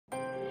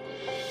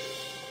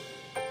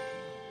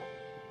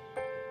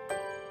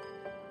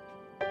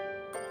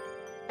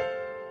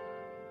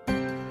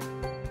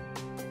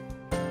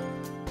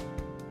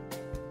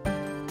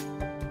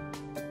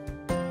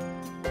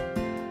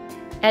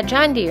At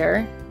John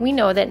Deere, we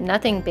know that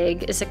nothing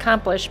big is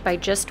accomplished by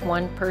just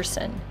one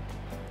person.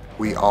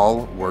 We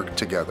all work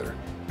together,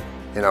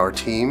 in our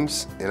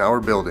teams, in our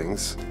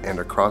buildings, and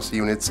across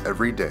units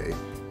every day,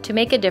 to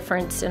make a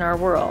difference in our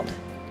world.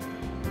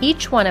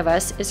 Each one of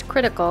us is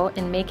critical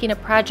in making a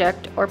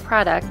project or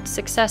product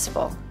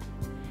successful.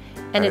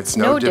 And it's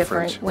no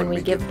different when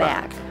we give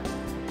back.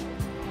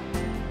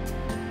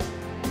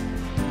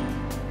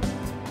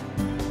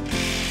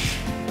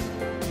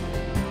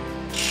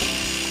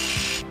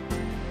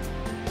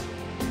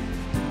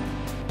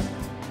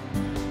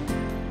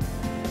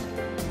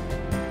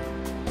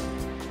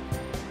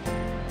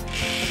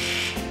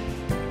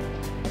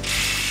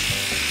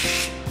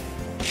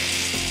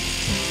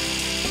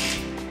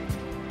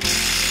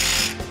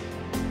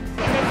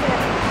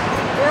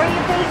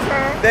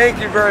 Thank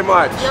you very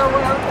much. You're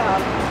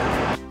welcome.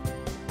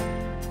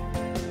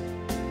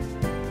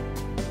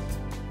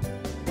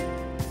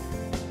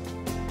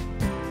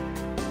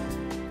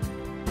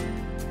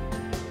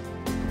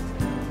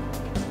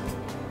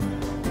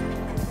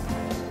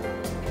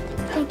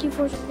 Thank you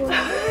for supporting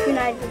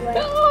United Way.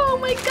 Oh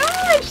my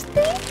gosh,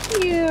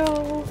 thank you.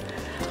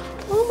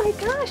 Oh my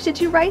gosh, did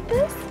you write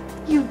this?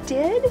 You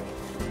did?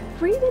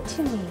 Read it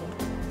to me.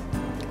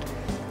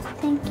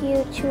 Thank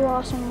you, two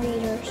awesome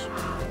readers.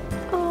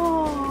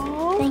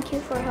 Oh, thank you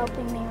for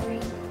helping me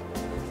read.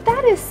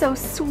 That is so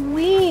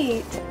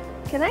sweet.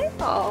 Can I?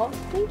 Oh,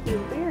 thank you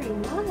very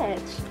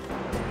much.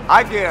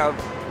 I give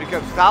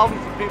because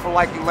thousands of people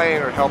like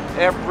Elaine are helped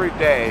every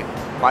day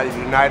by the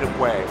United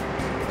Way.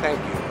 Thank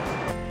you.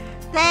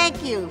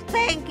 Thank you,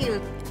 thank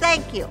you,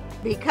 thank you.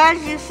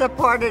 Because you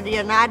supported the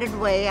United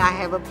Way, I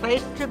have a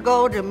place to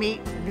go to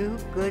meet new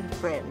good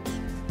friends.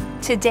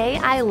 Today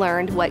I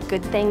learned what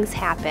good things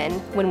happen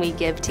when we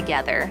give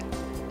together.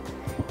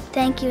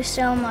 Thank you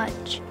so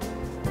much.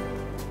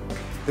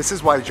 This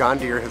is why John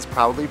Deere has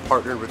proudly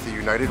partnered with the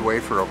United Way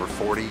for over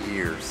 40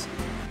 years.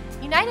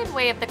 United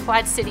Way of the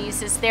Quad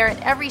Cities is there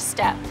at every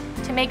step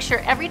to make sure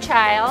every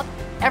child,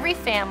 every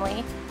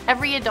family,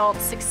 every adult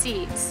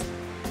succeeds.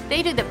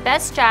 They do the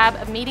best job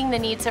of meeting the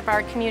needs of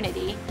our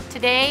community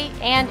today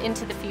and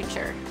into the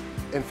future.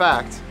 In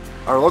fact,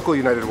 our local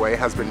United Way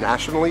has been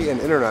nationally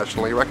and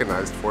internationally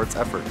recognized for its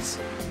efforts.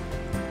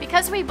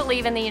 Because we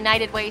believe in the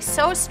United Way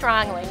so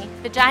strongly,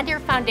 the John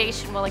Deere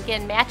Foundation will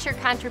again match your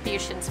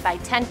contributions by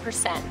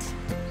 10%.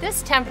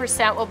 This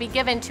 10% will be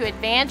given to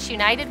advance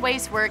United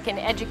Way's work in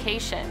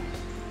education.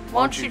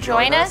 Won't you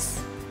join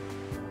us?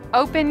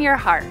 Open your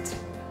heart.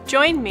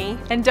 Join me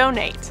and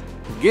donate.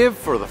 Give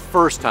for the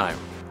first time.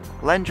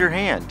 Lend your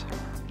hand.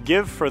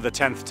 Give for the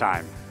 10th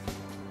time.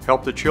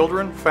 Help the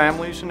children,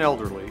 families, and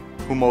elderly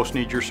who most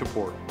need your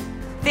support.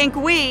 Think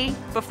we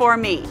before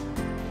me.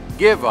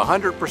 Give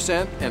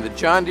 100% and the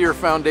John Deere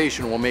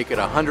Foundation will make it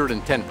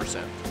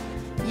 110%.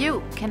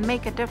 You can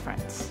make a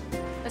difference.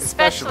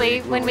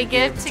 Especially when we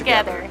give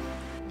together.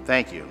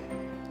 Thank you.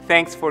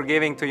 Thanks for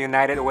giving to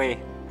United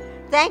Way.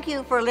 Thank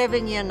you for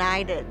living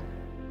united.